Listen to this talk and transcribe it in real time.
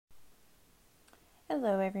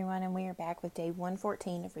Hello, everyone, and we are back with day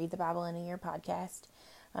 114 of Read the Bible in a Year podcast.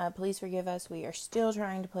 Please forgive us. We are still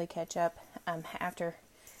trying to play catch up after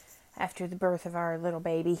the birth of our little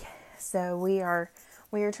baby. So we are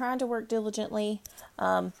trying to work diligently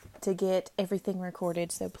to get everything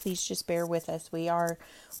recorded. So please just bear with us. We are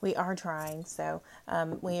trying. So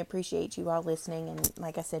we appreciate you all listening, and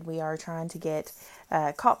like I said, we are trying to get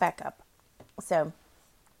caught back up. So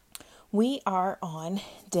we are on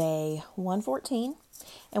day 114,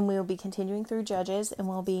 and we will be continuing through Judges, and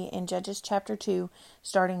we'll be in Judges chapter 2,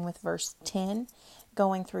 starting with verse 10,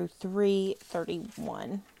 going through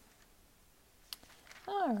 3:31.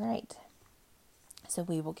 All right, so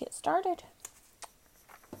we will get started.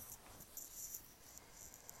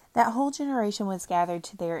 That whole generation was gathered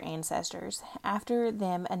to their ancestors. After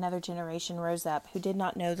them, another generation rose up who did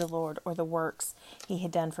not know the Lord or the works he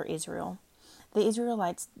had done for Israel. The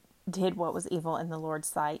Israelites did what was evil in the Lord's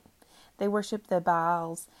sight. They worshipped the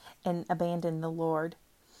Baals and abandoned the Lord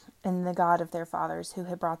and the God of their fathers who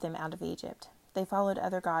had brought them out of Egypt. They followed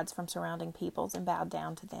other gods from surrounding peoples and bowed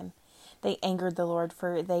down to them. They angered the Lord,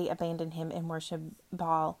 for they abandoned him and worshipped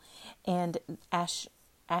Baal and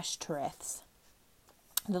Ashtoreths.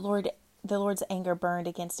 The Lord's anger burned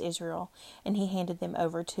against Israel, and he handed them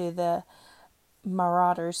over to the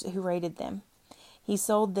marauders who raided them. He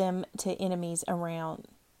sold them to enemies around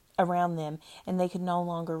them, and they could no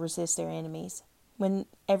longer resist their enemies.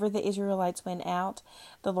 Whenever the Israelites went out,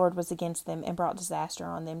 the Lord was against them and brought disaster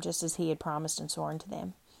on them, just as he had promised and sworn to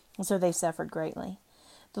them. And so they suffered greatly.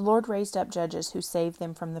 The Lord raised up judges who saved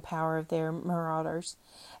them from the power of their marauders,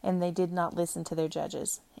 and they did not listen to their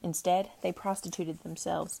judges. Instead, they prostituted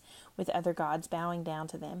themselves with other gods, bowing down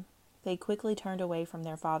to them. They quickly turned away from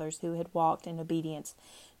their fathers who had walked in obedience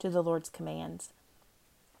to the Lord's commands.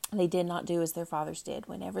 They did not do as their fathers did.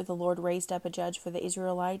 Whenever the Lord raised up a judge for the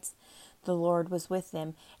Israelites, the Lord was with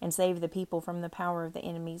them and saved the people from the power of the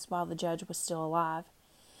enemies while the judge was still alive.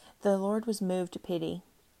 The Lord was moved to pity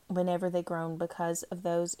whenever they groaned because of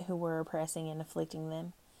those who were oppressing and afflicting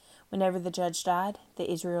them. Whenever the judge died,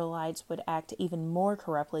 the Israelites would act even more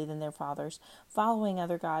corruptly than their fathers, following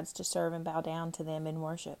other gods to serve and bow down to them in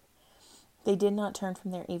worship. They did not turn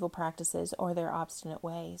from their evil practices or their obstinate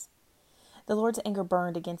ways. The Lord's anger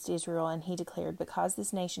burned against Israel, and he declared, "Because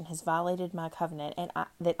this nation has violated my covenant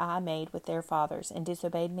that I made with their fathers and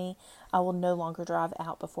disobeyed me, I will no longer drive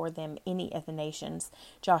out before them any of the nations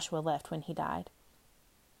Joshua left when he died.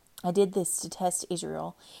 I did this to test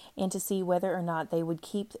Israel and to see whether or not they would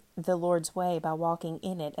keep the Lord's way by walking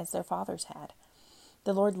in it as their fathers had."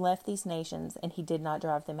 The Lord left these nations, and he did not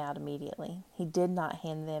drive them out immediately. He did not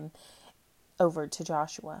hand them over to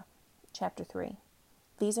Joshua. Chapter 3.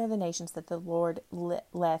 These are the nations that the Lord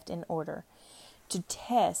left in order to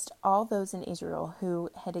test all those in Israel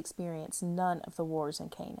who had experienced none of the wars in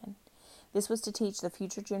Canaan. This was to teach the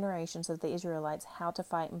future generations of the Israelites how to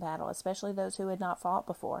fight in battle, especially those who had not fought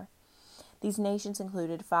before. These nations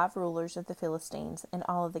included 5 rulers of the Philistines and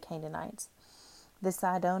all of the Canaanites, the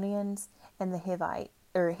Sidonians and the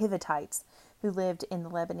Hivitites, who lived in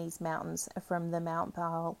the Lebanese mountains from the Mount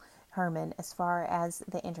Baal Hermon as far as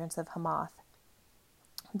the entrance of Hamath.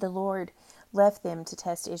 The Lord left them to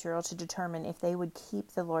test Israel to determine if they would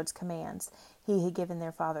keep the Lord's commands he had given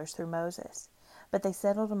their fathers through Moses. But they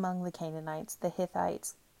settled among the Canaanites, the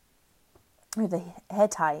Hittites,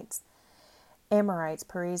 Amorites,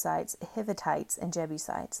 Perizzites, Hivitites, and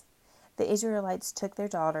Jebusites. The Israelites took their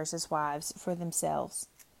daughters as wives for themselves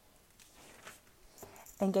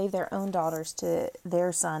and gave their own daughters to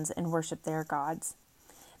their sons and worshipped their gods.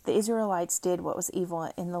 The Israelites did what was evil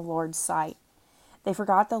in the Lord's sight. They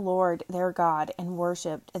forgot the Lord their God and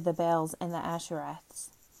worshipped the Baals and the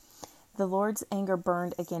Ashereths. The Lord's anger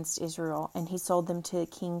burned against Israel, and he sold them to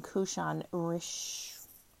King Cushan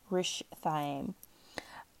Rishathaim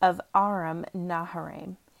of Aram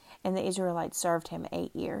Naharaim, and the Israelites served him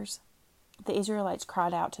 8 years. The Israelites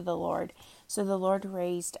cried out to the Lord, so the Lord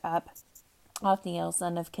raised up Othniel,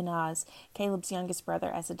 son of Kenaz, Caleb's youngest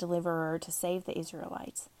brother, as a deliverer to save the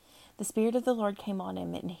Israelites. The Spirit of the Lord came on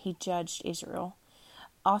him, and he judged Israel.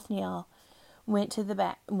 Othniel went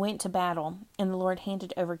to battle, and the Lord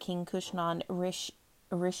handed over King Cushan Rishathaim,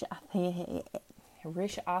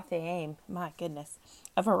 my goodness,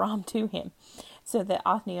 of Aram to him, so that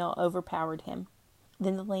Othniel overpowered him.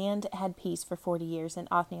 Then the land had peace for 40 years, and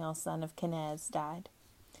Othniel, son of Kenaz, died.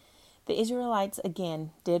 The Israelites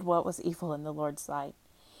again did what was evil in the Lord's sight.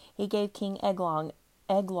 He gave King Eglon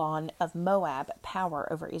of Moab power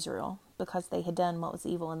over Israel, because they had done what was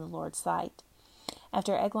evil in the Lord's sight.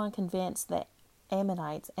 After Eglon convinced the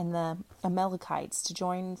Ammonites and the Amalekites to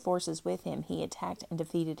join forces with him, he attacked and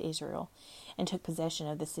defeated Israel and took possession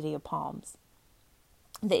of the city of palms.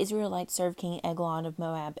 The Israelites served King Eglon of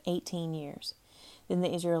Moab 18 years. Then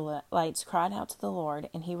the Israelites cried out to the Lord,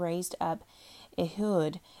 and he raised up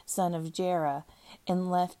Ehud, son of Jerah,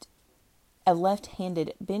 and left a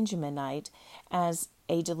left-handed Benjaminite as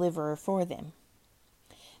a deliverer for them.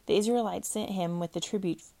 The Israelites sent him with the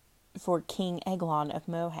tribute for King Eglon of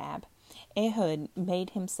Moab. Ehud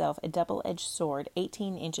made himself a double-edged sword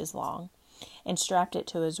 18 inches long and strapped it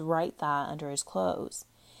to his right thigh under his clothes.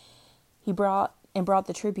 He brought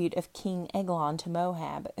the tribute of King Eglon to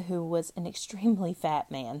Moab, who was an extremely fat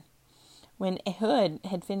man. When Ehud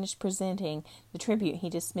had finished presenting the tribute, he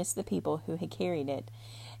dismissed the people who had carried it.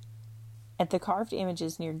 At the carved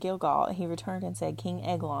images near Gilgal, he returned and said, "King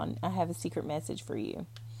Eglon, I have a secret message for you."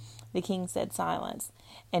 The king said, "Silence,"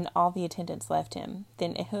 and all the attendants left him.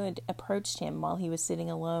 Then Ehud approached him while he was sitting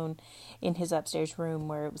alone in his upstairs room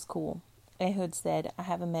where it was cool. Ehud said, "I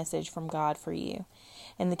have a message from God for you."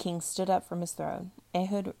 And the king stood up from his throne.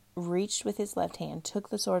 Ehud reached with his left hand, took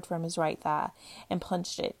the sword from his right thigh, and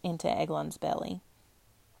plunged it into Eglon's belly.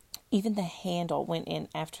 Even the handle went in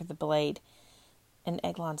after the blade, and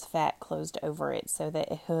Eglon's fat closed over it so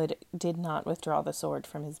that Ehud did not withdraw the sword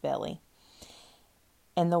from his belly.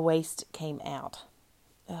 And the waist came out.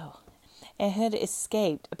 Oh. Ehud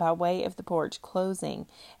escaped by way of the porch, closing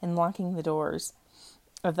and locking the doors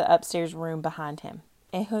of the upstairs room behind him.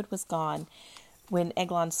 Ehud was gone when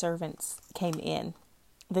Eglon's servants came in.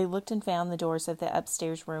 They looked and found the doors of the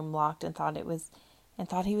upstairs room locked and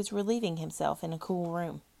thought he was relieving himself in a cool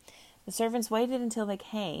room. The servants waited until they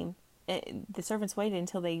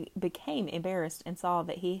became embarrassed and saw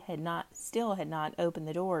that he had not opened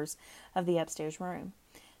the doors of the upstairs room.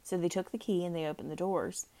 So they took the key and they opened the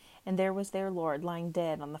doors, and there was their lord lying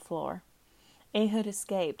dead on the floor. Ehud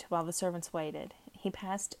escaped while the servants waited. He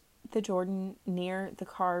passed the Jordan near the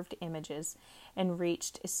carved images and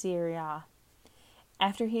reached Syria.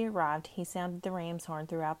 After he arrived, he sounded the ram's horn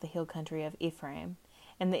throughout the hill country of Ephraim,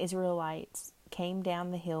 and the Israelites came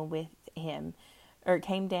down with him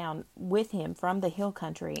from the hill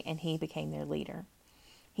country, and he became their leader.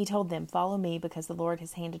 He told them, "Follow me, because the Lord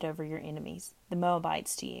has handed over your enemies, the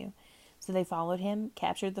Moabites, to you." So they followed him,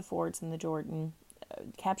 captured the fords of the Jordan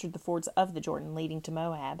leading to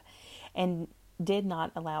Moab, and did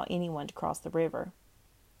not allow anyone to cross the river.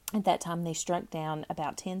 At that time they struck down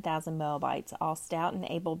about 10,000 Moabites, all stout and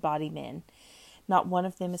able-bodied men. Not one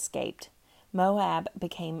of them escaped. Moab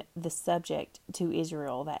became the subject to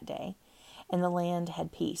Israel that day, and the land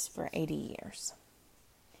had peace for 80 years.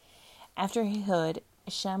 After Ehud,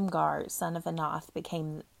 Shamgar, son of Anath,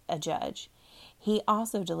 became a judge. He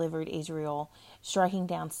also delivered Israel, striking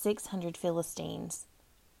down 600 Philistines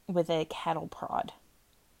with a cattle prod.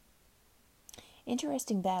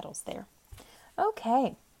 Interesting battles there.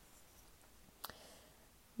 Okay.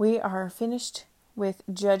 We are finished with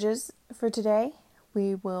Judges for today.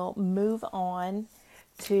 We will move on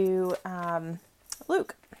to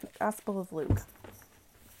Luke, the Gospel of Luke.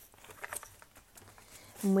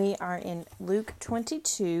 We are in Luke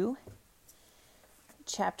 22,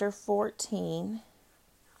 chapter 14.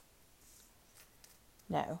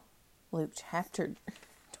 No, Luke chapter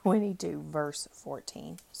 22, verse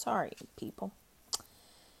 14. Sorry, people.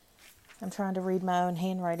 I'm trying to read my own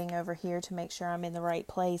handwriting over here to make sure I'm in the right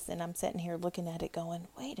place, and I'm sitting here looking at it going,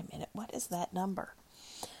 wait a minute, what is that number?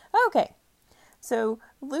 Okay, so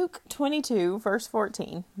Luke 22, verse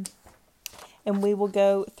 14, and we will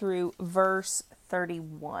go through verse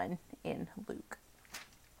 31 in Luke.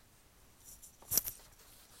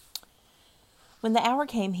 When the hour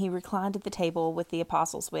came, he reclined at the table with the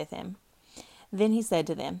apostles with him. Then he said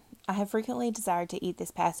to them, I have fervently desired to eat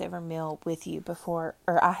this Passover meal with you before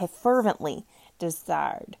I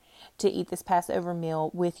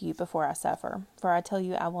suffer. For I tell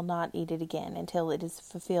you, I will not eat it again until it is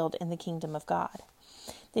fulfilled in the kingdom of God.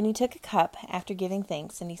 Then he took a cup after giving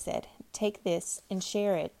thanks, and he said, Take this and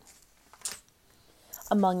share it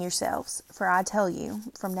among yourselves. For I tell you,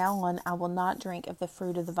 from now on I will not drink of the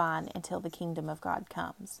fruit of the vine until the kingdom of God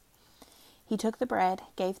comes. He took the bread,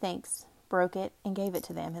 gave thanks, broke it, and gave it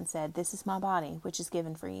to them, and said, This is my body, which is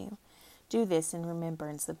given for you. Do this in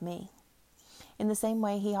remembrance of me. In the same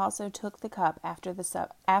way, he also took the cup after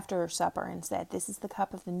supper, and said, This is the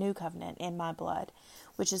cup of the new covenant in my blood,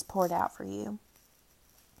 which is poured out for you.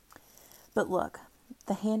 But look,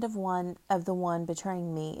 the hand of the one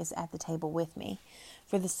betraying me is at the table with me.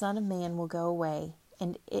 For the Son of Man will go away,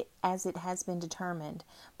 as it has been determined,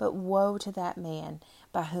 but woe to that man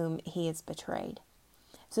by whom he is betrayed.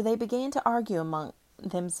 So they began to argue among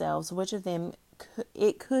themselves which of them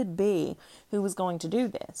it could be who was going to do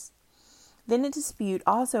this. Then a dispute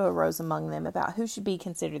also arose among them about who should be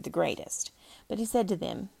considered the greatest. But he said to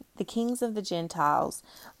them, the kings of the Gentiles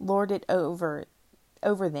lord it over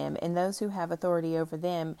them, and those who have authority over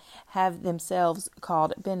them have themselves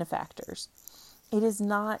called benefactors. It is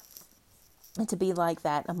not to be like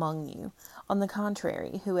that among you. On the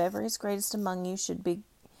contrary, whoever is greatest among you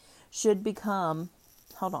should become.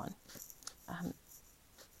 Hold on,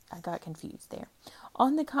 I got confused there.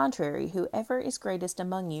 On the contrary, whoever is greatest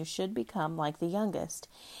among you should become like the youngest,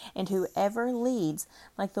 and whoever leads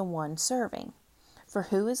like the one serving. For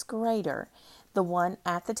who is greater, the one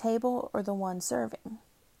at the table or the one serving?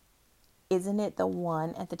 Isn't it the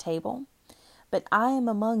one at the table? But I am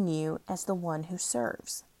among you as the one who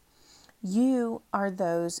serves. You are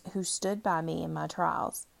those who stood by me in my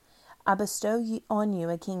trials. I bestow on you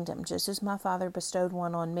a kingdom, just as my Father bestowed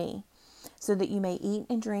one on me, so that you may eat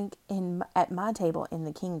and drink at my table in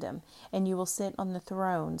the kingdom, and you will sit on the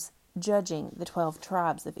thrones, judging the 12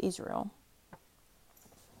 tribes of Israel.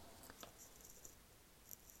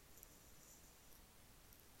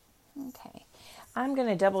 Okay, I'm going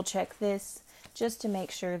to double check this just to make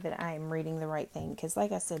sure that I am reading the right thing, because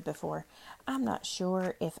like I said before, I'm not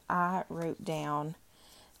sure if I wrote down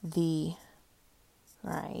the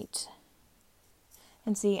right.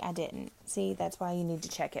 And see, I didn't. See, that's why you need to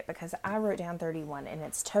check it, because I wrote down 31 and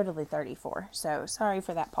it's totally 34. So sorry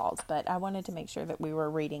for that pause, but I wanted to make sure that we were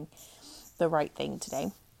reading the right thing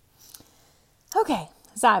today. Okay,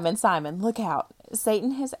 Simon, look out.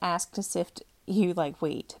 Satan has asked to sift you like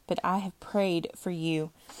wheat, but I have prayed for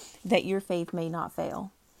you that your faith may not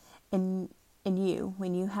fail. And you,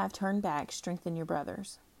 when you have turned back, strengthen your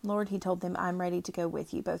brothers. Lord, he told them, I'm ready to go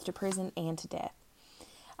with you, both to prison and to death.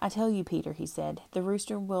 I tell you, Peter, he said, the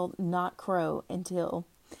rooster will not crow today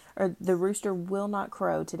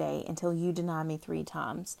until you deny me 3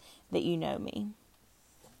 times that you know me.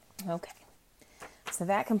 Okay. So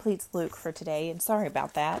that completes Luke for today, and sorry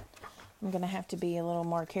about that. I'm going to have to be a little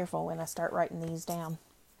more careful when I start writing these down.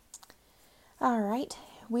 All right.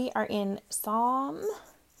 We are in Psalm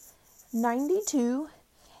 92,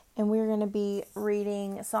 and we're going to be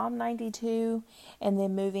reading Psalm 92 and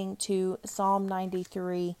then moving to Psalm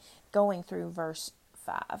 93, going through verse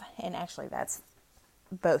 5. And actually, that's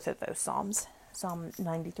both of those Psalms. Psalm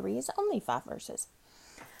 93 is only 5 verses.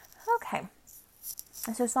 Okay.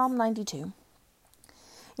 So Psalm 92.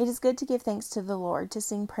 It is good to give thanks to the Lord, to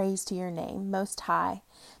sing praise to your name, Most High,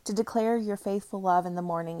 to declare your faithful love in the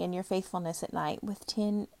morning and your faithfulness at night with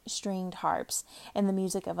 10-stringed harps and the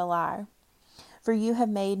music of a lyre. For you have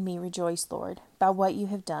made me rejoice, Lord, by what you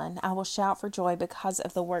have done. I will shout for joy because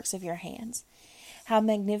of the works of your hands. How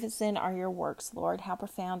magnificent are your works, Lord, how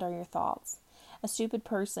profound are your thoughts. A stupid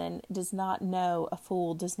person does not know, a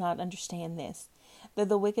fool does not understand this. Though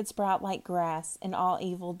the wicked sprout like grass, and all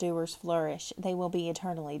evildoers flourish, they will be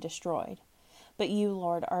eternally destroyed. But you,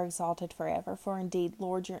 Lord, are exalted forever. For indeed,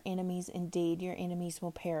 Lord, your enemies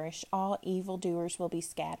will perish. All evildoers will be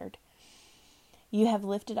scattered. You have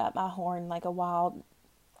lifted up my horn like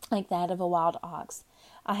that of a wild ox.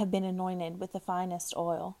 I have been anointed with the finest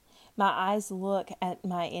oil. My eyes look at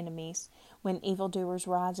my enemies. When evildoers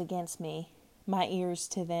rise against me, my ears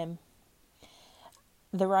to them.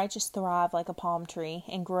 The righteous thrive like a palm tree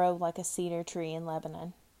and grow like a cedar tree in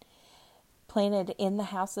Lebanon. Planted in the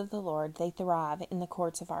house of the Lord, they thrive in the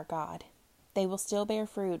courts of our God. They will still bear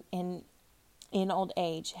fruit in old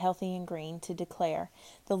age, healthy and green, to declare,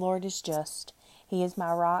 the Lord is just. He is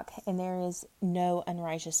my rock, and there is no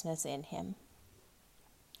unrighteousness in him.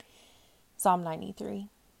 Psalm 93.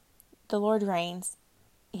 The Lord reigns.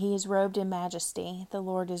 He is robed in majesty. The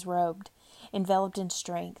Lord is robed, enveloped in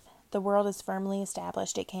strength. The world is firmly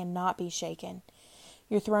established. It cannot be shaken.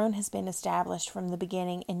 Your throne has been established from the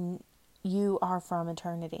beginning, and you are from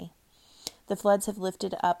eternity. The floods have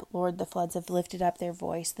lifted up, Lord, the floods have lifted up their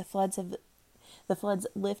voice. The floods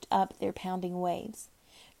lift up their pounding waves.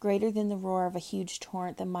 Greater than the roar of a huge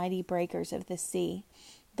torrent, the mighty breakers of the sea.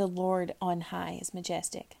 The Lord on high is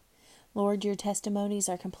majestic. Lord, your testimonies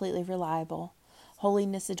are completely reliable.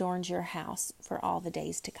 Holiness adorns your house for all the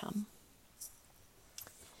days to come.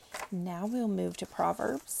 Now we'll move to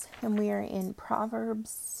Proverbs, and we are in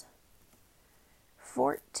Proverbs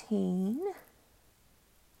 14,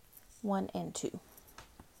 1 and 2.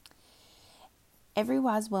 Every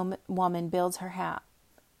wise woman builds her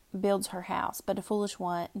house, but a foolish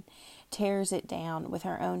one tears it down with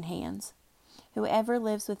her own hands. Whoever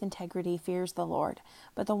lives with integrity fears the Lord,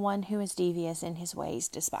 but the one who is devious in his ways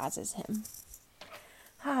despises him.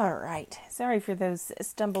 All right. Sorry for those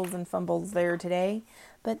stumbles and fumbles there today,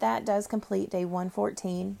 but that does complete day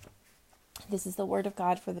 114 This is the word of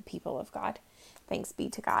God for the people of God. Thanks be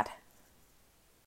to God.